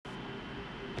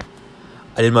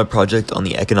I did my project on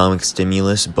the economic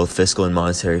stimulus, both fiscal and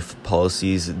monetary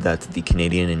policies that the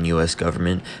Canadian and U.S.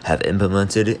 government have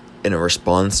implemented in a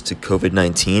response to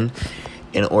COVID-19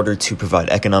 in order to provide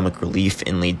economic relief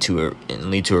and lead to a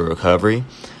recovery.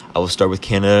 I will start with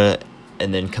Canada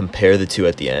and then compare the two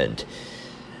at the end.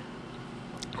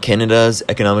 Canada's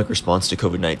economic response to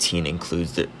COVID-19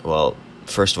 includes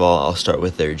first of all, I'll start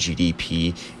with their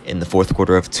GDP. In the fourth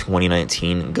quarter of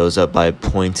 2019, goes up by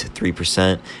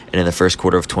 0.3%, and in the first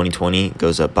quarter of 2020,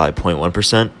 goes up by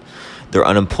 0.1%. Their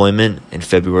unemployment in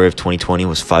February of 2020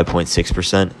 was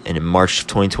 5.6%, and in March of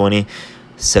 2020,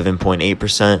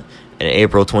 7.8%, and in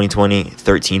April 2020,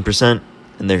 13%.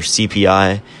 And their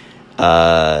CPI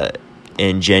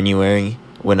in January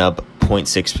went up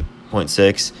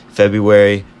 0.6,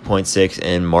 February 0.6,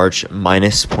 and March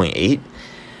minus 0.8.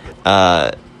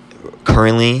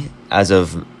 Currently, as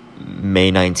of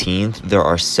May 19th, there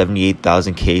are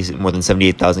more than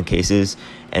 78,000 cases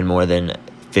and more than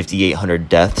 5,800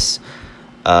 deaths.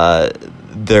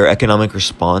 Their economic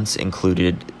response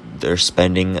included their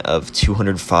spending of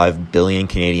 205 billion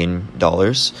Canadian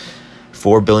dollars,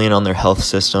 4 billion on their health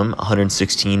system,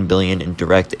 116 billion in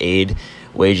direct aid,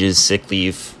 wages, sick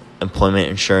leave, employment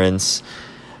insurance,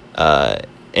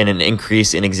 and an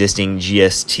increase in existing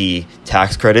GST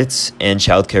tax credits and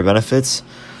childcare benefits,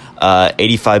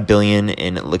 85 billion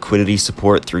in liquidity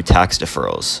support through tax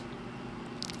deferrals.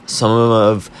 Some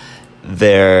of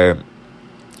their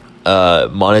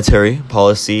monetary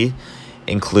policy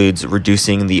includes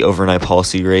reducing the overnight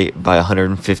policy rate by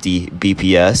 150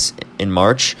 BPS in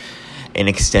March, an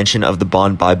extension of the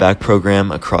bond buyback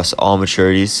program across all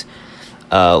maturities,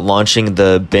 launching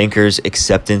the Bankers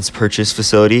Acceptance Purchase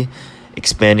Facility,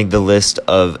 expanding the list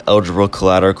of eligible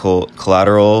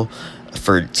collateral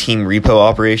for team repo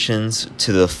operations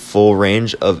to the full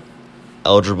range of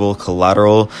eligible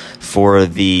collateral for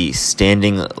the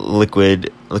standing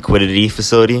liquidity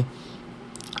facility,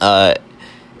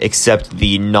 except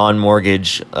the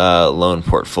non-mortgage loan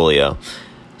portfolio,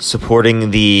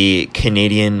 supporting the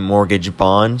Canadian mortgage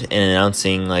bond and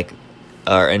announcing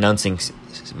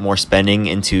more spending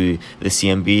into the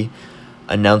CMB,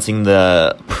 announcing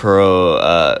the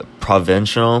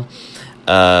provincial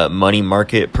money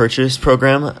market purchase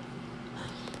program,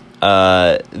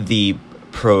 the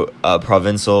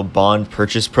provincial bond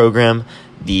purchase program,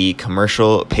 the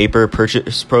commercial paper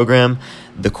purchase program,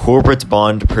 the corporate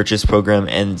bond purchase program,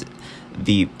 and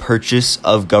the purchase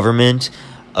of Government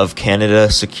of Canada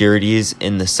securities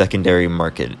in the secondary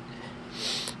market.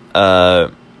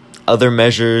 Other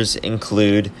measures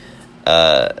include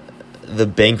the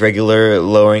bank regulator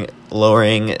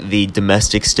lowering the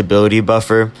domestic stability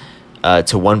buffer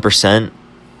to 1%,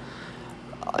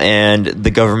 and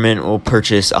the government will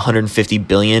purchase 150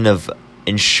 billion of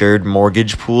insured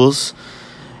mortgage pools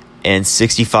and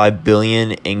 65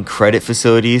 billion in credit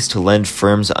facilities to lend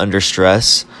firms under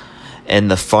stress,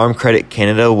 and the Farm Credit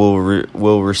Canada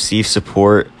will receive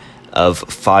support of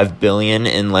 5 billion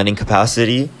in lending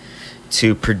capacity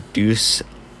to produce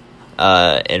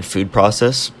and food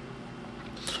process.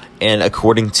 And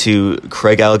according to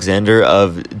Craig Alexander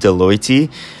of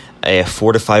Deloitte, a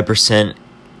 4 to 5%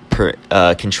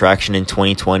 contraction in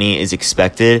 2020 is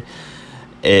expected.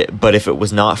 But if it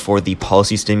was not for the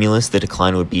policy stimulus, the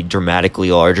decline would be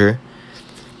dramatically larger.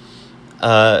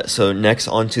 So next,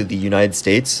 on to the United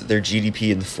States. Their GDP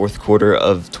in the fourth quarter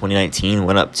of 2019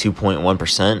 went up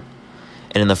 2.1%.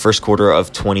 And in the first quarter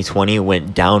of 2020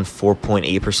 went down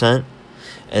 4.8%.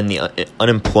 And the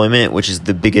unemployment, which is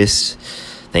the biggest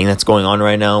thing that's going on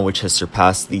right now, which has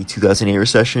surpassed the 2008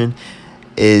 recession,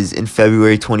 is in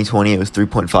February 2020, it was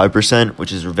 3.5%,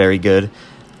 which is very good.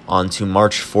 On to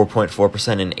March,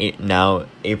 4.4%, and now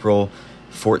April,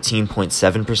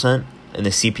 14.7%. And the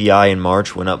CPI in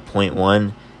March went up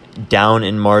 0.1, down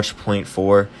in March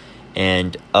 0.4,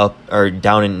 and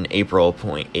down in April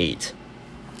 0.8.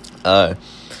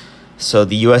 So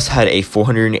the U.S. had a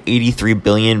 $483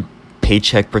 billion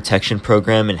Paycheck Protection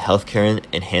Program and Healthcare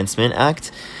Enhancement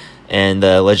Act, and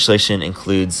the legislation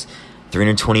includes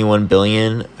 $321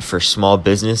 billion for small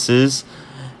businesses,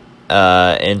 so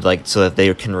that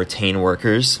they can retain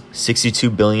workers,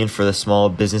 $62 billion for the Small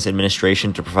Business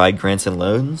Administration to provide grants and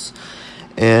loans,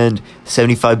 and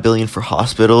 $75 billion for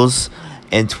hospitals,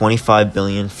 and $25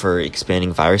 billion for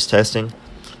expanding virus testing.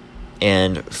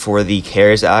 And for the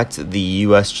CARES Act, the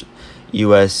U.S.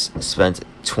 spent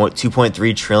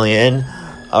 2.3 trillion,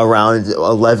 around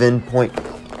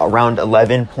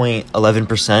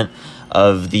 11.11%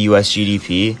 of the U.S.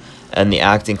 GDP, and the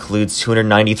act includes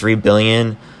 293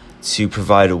 billion to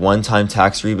provide one-time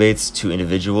tax rebates to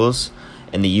individuals,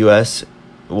 and the U.S.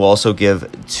 will also give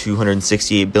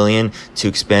 $268 billion to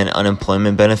expand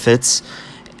unemployment benefits,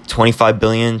 $25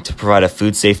 billion to provide a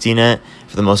food safety net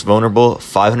for the most vulnerable,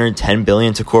 $510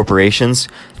 billion to corporations,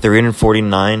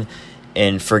 $349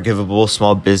 in forgivable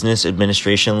small business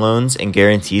administration loans and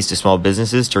guarantees to small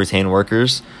businesses to retain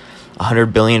workers,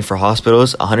 $100 billion for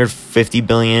hospitals, $150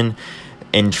 billion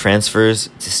in transfers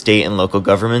to state and local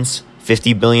governments,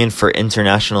 $50 billion for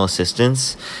international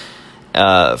assistance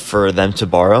for them to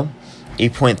borrow,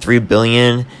 $8.3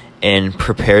 billion in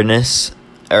preparedness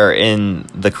or in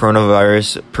the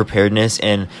Coronavirus Preparedness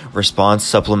and Response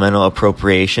Supplemental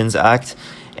Appropriations Act,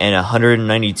 and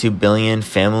 $192 billion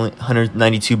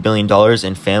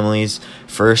in Families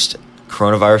First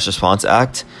Coronavirus Response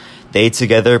Act. They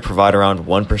together provide around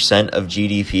 1% of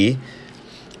GDP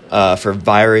for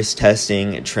virus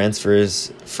testing,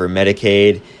 transfers for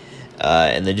Medicaid,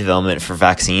 and the development for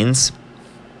vaccines,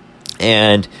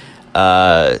 and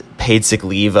paid sick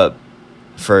leave up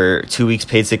for 2 weeks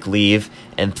paid sick leave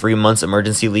and 3 months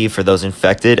emergency leave for those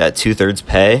infected at 2/3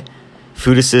 pay,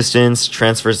 food assistance,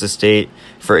 transfers to state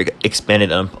for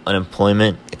expanded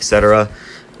unemployment, etc.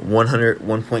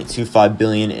 $1.25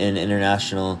 billion in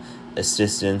international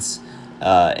assistance.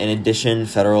 In addition,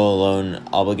 federal loan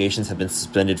obligations have been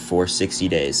suspended for 60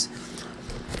 days.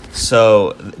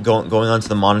 So going on to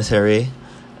the monetary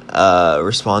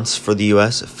response for the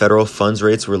U.S., federal funds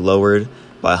rates were lowered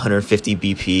by 150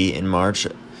 BP in March,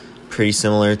 pretty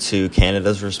similar to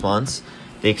Canada's response.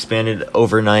 They expanded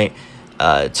overnight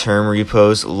term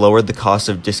repos, lowered the cost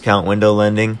of discount window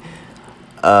lending,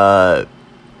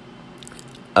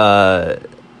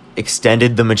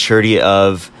 extended the maturity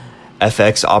of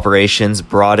FX operations,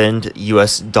 broadened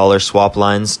U.S. dollar swap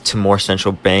lines to more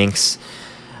central banks,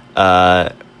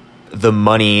 the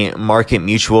money market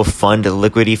mutual fund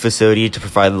liquidity facility to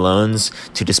provide loans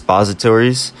to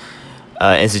depositories,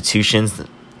 institutions,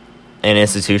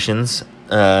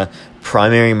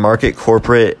 primary market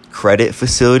corporate credit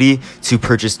facility to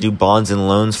purchase new bonds and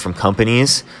loans from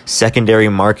companies, secondary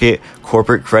market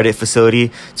corporate credit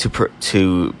facility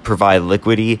to provide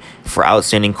liquidity for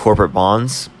outstanding corporate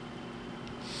bonds,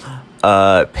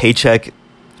 paycheck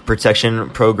protection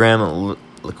program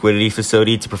liquidity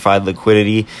facility to provide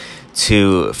liquidity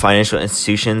to financial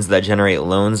institutions that generate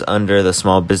loans under the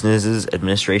Small Businesses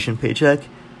Administration paycheck,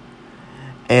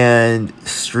 and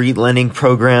street lending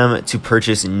program to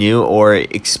purchase new or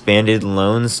expanded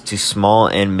loans to small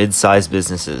and mid-sized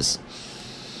businesses.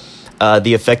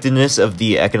 The effectiveness of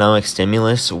the economic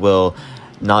stimulus will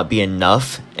not be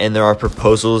enough, and there are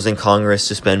proposals in Congress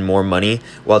to spend more money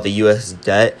while the U.S.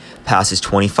 debt passes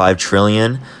 $25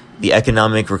 trillion. The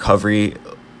economic recovery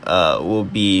will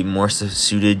be more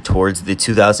suited towards the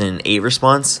 2008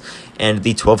 response, and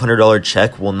the $1,200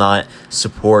 check will not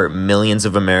support millions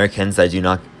of Americans that do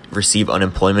not receive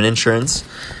unemployment insurance.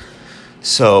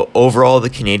 So overall, the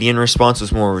Canadian response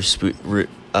was more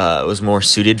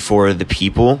suited for the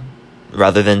people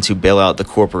rather than to bail out the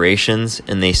corporations,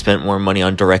 and they spent more money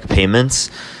on direct payments.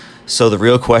 So the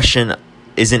real question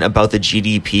isn't about the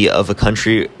GDP of a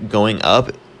country going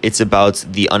up. It's about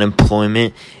the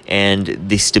unemployment and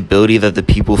the stability that the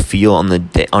people feel on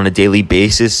a daily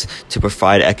basis to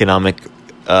provide economic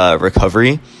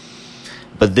recovery.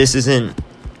 But this isn't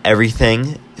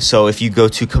everything. So if you go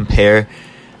to compare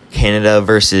Canada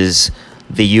versus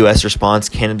the U.S. response,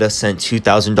 Canada sent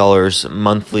 $2,000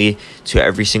 monthly to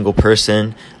every single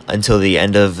person until the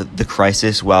end of the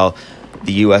crisis, while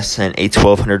the U.S. sent a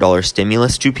 $1,200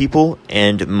 stimulus to people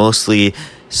and mostly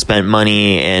spent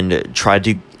money and tried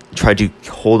to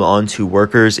hold on to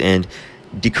workers and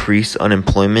decrease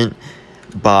unemployment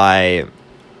by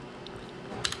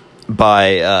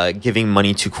giving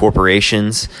money to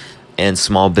corporations and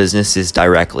small businesses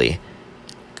directly.